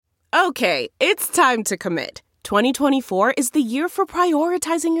Okay, it's time to commit. 2024 is the year for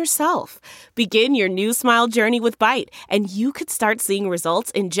prioritizing yourself. Begin your new smile journey with Byte, and you could start seeing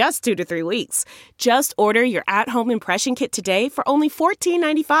results in just 2 to 3 weeks. Just order your at-home impression kit today for only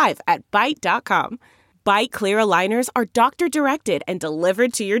 $14.95 at Byte.com. Byte Clear aligners are doctor-directed and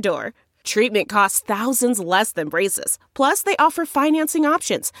delivered to your door. Treatment costs thousands less than braces. Plus, they offer financing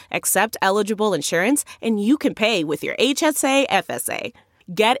options, accept eligible insurance, and you can pay with your HSA, FSA.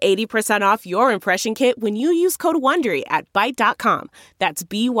 Get 80% off your impression kit when you use code WONDERY at Byte.com. That's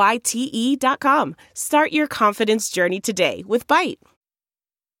BYTE.com. Start your confidence journey today with Byte.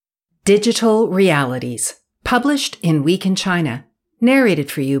 Digital Realities, published in Week in China, narrated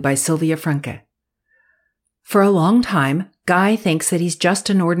for you by Sylvia Franke. For a long time, Guy thinks that he's just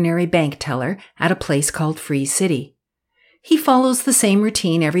an ordinary bank teller at a place called Free City. He follows the same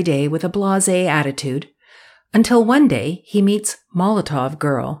routine every day with a blasé attitude, until one day he meets Molotov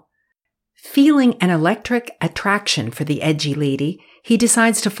Girl. Feeling an electric attraction for the edgy lady, he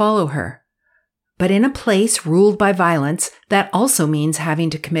decides to follow her. But in a place ruled by violence, that also means having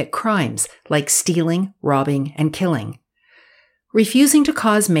to commit crimes like stealing, robbing, and killing. Refusing to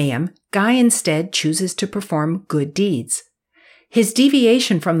cause mayhem, Guy instead chooses to perform good deeds. His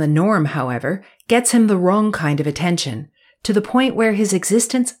deviation from the norm, however, gets him the wrong kind of attention, to the point where his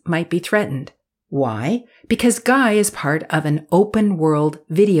existence might be threatened. Why? Because Guy is part of an open-world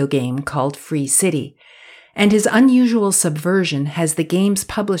video game called Free City, and his unusual subversion has the game's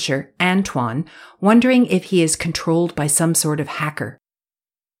publisher, Antoine, wondering if he is controlled by some sort of hacker.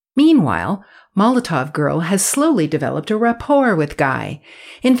 Meanwhile, Molotov Girl has slowly developed a rapport with Guy.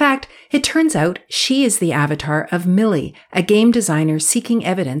 In fact, it turns out she is the avatar of Millie, a game designer seeking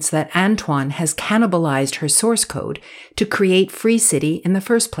evidence that Antoine has cannibalized her source code to create Free City in the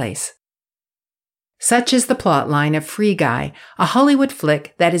first place. Such is the plotline of Free Guy, a Hollywood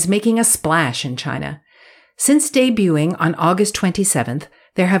flick that is making a splash in China. Since debuting on August 27th,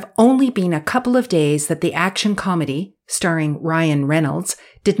 there have only been a couple of days that the action comedy, starring Ryan Reynolds,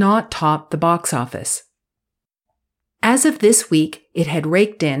 did not top the box office. As of this week, it had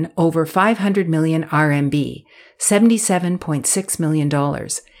raked in over 500 million RMB, $77.6 million,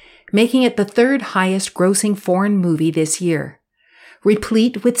 making it the third highest grossing foreign movie this year.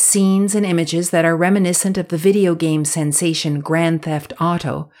 Replete with scenes and images that are reminiscent of the video game sensation Grand Theft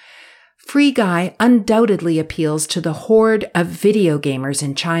Auto, Free Guy undoubtedly appeals to the horde of video gamers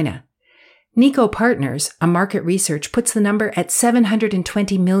in China. Nico Partners, a market research, puts the number at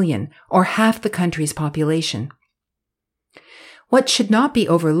 720 million, or half the country's population. What should not be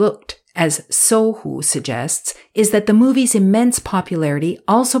overlooked, as Sohu suggests, is that the movie's immense popularity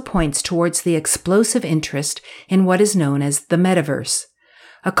also points towards the explosive interest in what is known as the metaverse,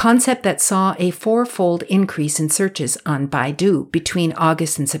 a concept that saw a 4-fold increase in searches on Baidu between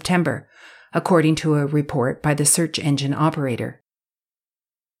August and September, according to a report by the search engine operator.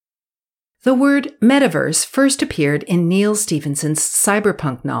 The word metaverse first appeared in Neil Stephenson's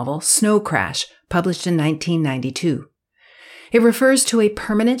cyberpunk novel Snow Crash, published in 1992. It refers to a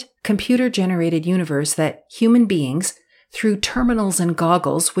permanent, computer-generated universe that human beings, through terminals and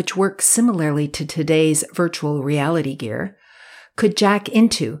goggles which work similarly to today's virtual reality gear, could jack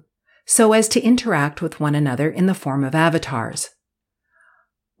into, so as to interact with one another in the form of avatars.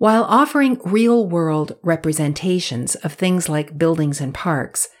 While offering real-world representations of things like buildings and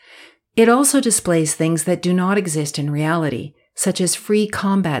parks, it also displays things that do not exist in reality, such as free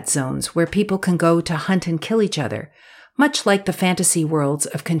combat zones where people can go to hunt and kill each other, much like the fantasy worlds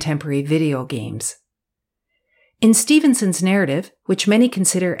of contemporary video games. In Stevenson's narrative, which many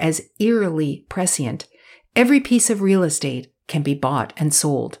consider as eerily prescient, every piece of real estate can be bought and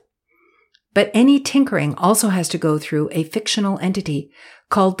sold. But any tinkering also has to go through a fictional entity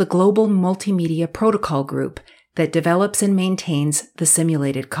called the Global Multimedia Protocol Group that develops and maintains the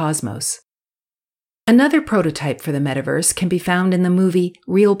simulated cosmos. Another prototype for the metaverse can be found in the movie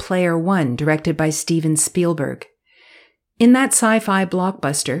Real Player One, directed by Steven Spielberg. In that sci-fi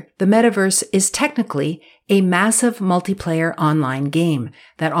blockbuster, the metaverse is technically a massive multiplayer online game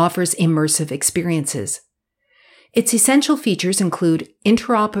that offers immersive experiences. Its essential features include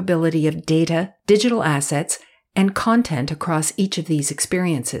interoperability of data, digital assets, and content across each of these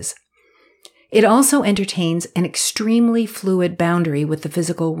experiences. It also entertains an extremely fluid boundary with the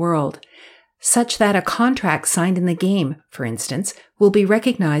physical world, such that a contract signed in the game, for instance, will be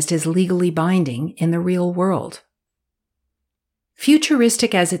recognized as legally binding in the real world.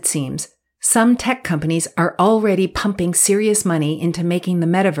 Futuristic as it seems, some tech companies are already pumping serious money into making the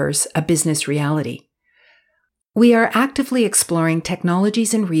metaverse a business reality. We are actively exploring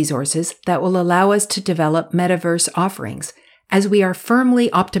technologies and resources that will allow us to develop metaverse offerings, as we are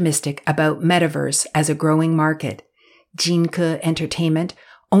firmly optimistic about metaverse as a growing market. Jinke Entertainment,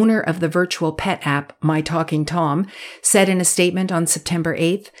 owner of the virtual pet app My Talking Tom, said in a statement on September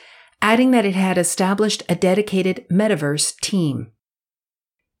 8th, adding that it had established a dedicated metaverse team.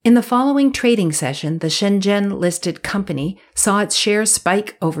 In the following trading session, the Shenzhen-listed company saw its shares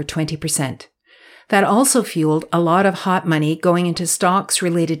spike over 20%. That also fueled a lot of hot money going into stocks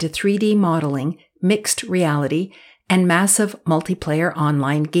related to 3D modeling, mixed reality, and massive multiplayer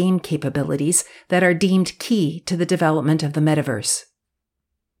online game capabilities that are deemed key to the development of the metaverse.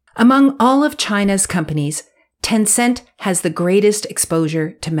 Among all of China's companies, Tencent has the greatest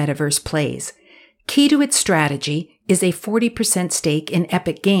exposure to metaverse plays. Key to its strategy is a 40% stake in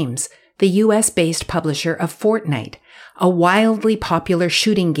Epic Games, the US-based publisher of Fortnite, a wildly popular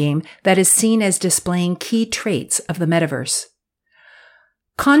shooting game that is seen as displaying key traits of the metaverse.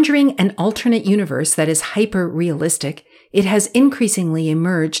 Conjuring an alternate universe that is hyper-realistic, it has increasingly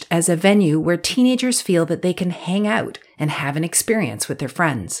emerged as a venue where teenagers feel that they can hang out and have an experience with their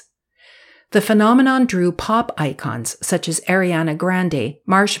friends. The phenomenon drew pop icons such as Ariana Grande,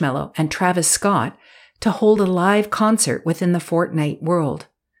 Marshmello, and Travis Scott to hold a live concert within the Fortnite world.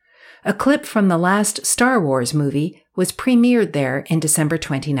 A clip from the last Star Wars movie was premiered there in December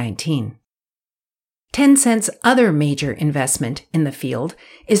 2019. Tencent's other major investment in the field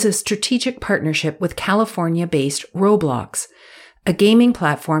is a strategic partnership with California-based Roblox, a gaming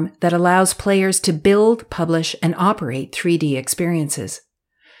platform that allows players to build, publish, and operate 3D experiences.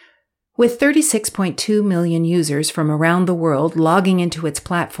 With 36.2 million users from around the world logging into its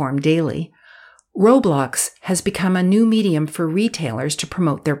platform daily, Roblox has become a new medium for retailers to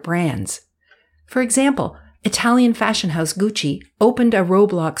promote their brands. For example, Italian fashion house Gucci opened a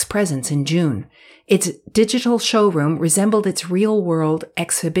Roblox presence in June. Its digital showroom resembled its real-world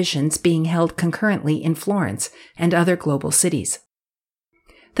exhibitions being held concurrently in Florence and other global cities.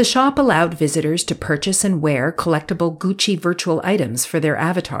 The shop allowed visitors to purchase and wear collectible Gucci virtual items for their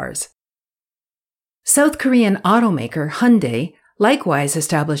avatars. South Korean automaker Hyundai likewise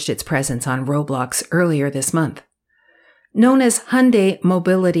established its presence on Roblox earlier this month. Known as Hyundai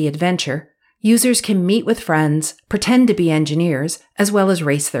Mobility Adventure, users can meet with friends, pretend to be engineers, as well as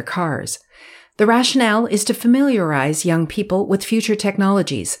race their cars. The rationale is to familiarize young people with future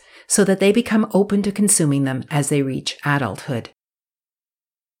technologies so that they become open to consuming them as they reach adulthood.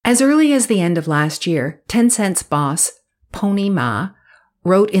 As early as the end of last year, Tencent's boss, Pony Ma,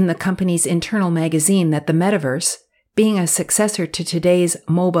 wrote in the company's internal magazine that the metaverse, being a successor to today's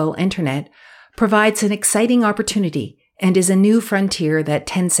mobile internet, provides an exciting opportunity and is a new frontier that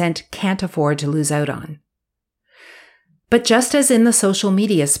Tencent can't afford to lose out on. But just as in the social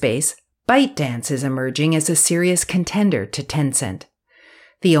media space, ByteDance is emerging as a serious contender to Tencent.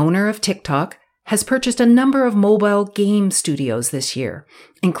 The owner of TikTok has purchased a number of mobile game studios this year,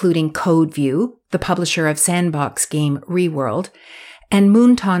 including CodeView, the publisher of sandbox game ReWorld, and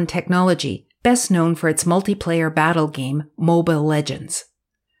Moonton Technology, best known for its multiplayer battle game Mobile Legends.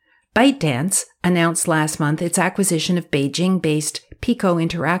 ByteDance announced last month its acquisition of Beijing-based Pico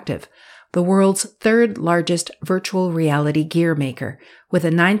Interactive, the world's third-largest virtual reality gear maker, with a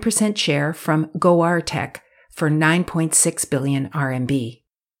 9% share from GoarTech for 9.6 billion RMB.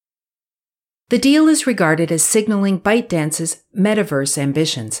 The deal is regarded as signaling ByteDance's metaverse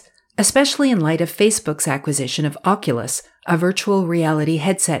ambitions, especially in light of Facebook's acquisition of Oculus, a virtual reality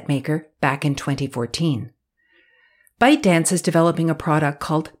headset maker, back in 2014. ByteDance is developing a product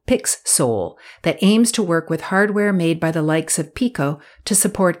called PixSoul that aims to work with hardware made by the likes of Pico to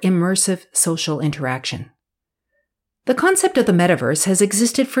support immersive social interaction. The concept of the metaverse has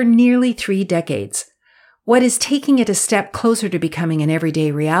existed for nearly 3 decades. What is taking it a step closer to becoming an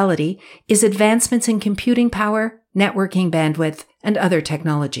everyday reality is advancements in computing power, networking bandwidth, and other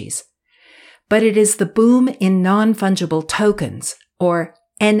technologies. But it is the boom in non-fungible tokens, or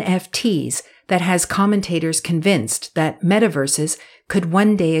NFTs, that has commentators convinced that metaverses could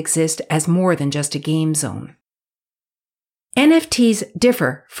one day exist as more than just a game zone. NFTs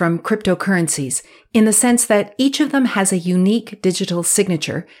differ from cryptocurrencies in the sense that each of them has a unique digital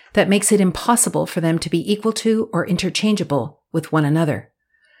signature that makes it impossible for them to be equal to or interchangeable with one another.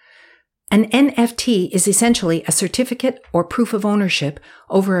 An NFT is essentially a certificate or proof of ownership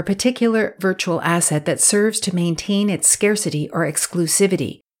over a particular virtual asset that serves to maintain its scarcity or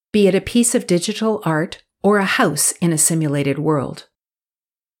exclusivity, be it a piece of digital art or a house in a simulated world.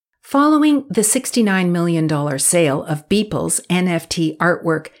 Following the $69 million sale of Beeple's NFT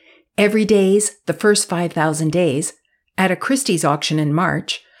artwork, Every Days, The First 5,000 Days, at a Christie's auction in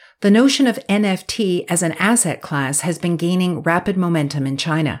March, the notion of NFT as an asset class has been gaining rapid momentum in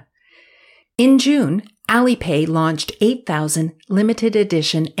China. In June, Alipay launched 8,000 limited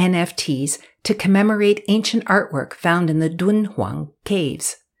edition NFTs to commemorate ancient artwork found in the Dunhuang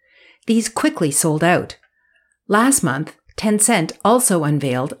caves. These quickly sold out. Last month, Tencent also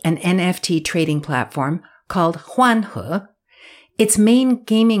unveiled an NFT trading platform called Huanhe. Its main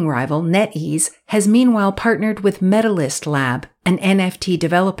gaming rival, NetEase, has meanwhile partnered with Metalist Lab, an NFT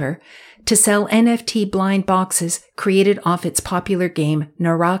developer, to sell NFT blind boxes created off its popular game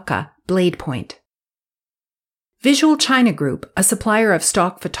Naraka Bladepoint. Visual China Group, a supplier of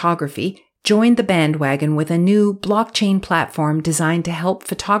stock photography, joined the bandwagon with a new blockchain platform designed to help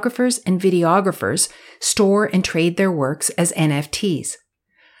photographers and videographers store and trade their works as NFTs.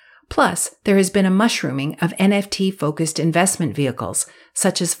 Plus, there has been a mushrooming of NFT-focused investment vehicles,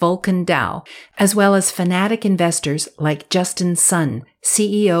 such as Vulcan DAO, as well as fanatic investors like Justin Sun,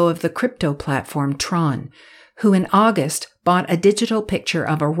 CEO of the crypto platform Tron, who in August bought a digital picture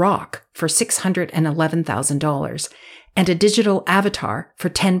of a rock for $611,000 and a digital avatar for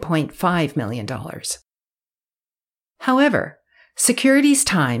 $10.5 million. However, Securities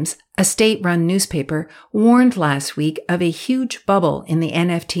Times, a state-run newspaper, warned last week of a huge bubble in the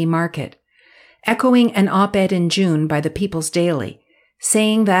NFT market, echoing an op-ed in June by the People's Daily,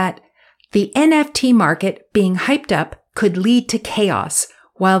 saying that the NFT market being hyped up could lead to chaos,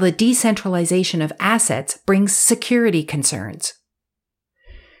 while the decentralization of assets brings security concerns.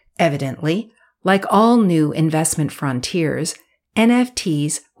 Evidently, like all new investment frontiers,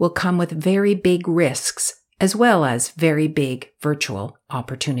 NFTs will come with very big risks as well as very big virtual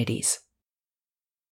opportunities.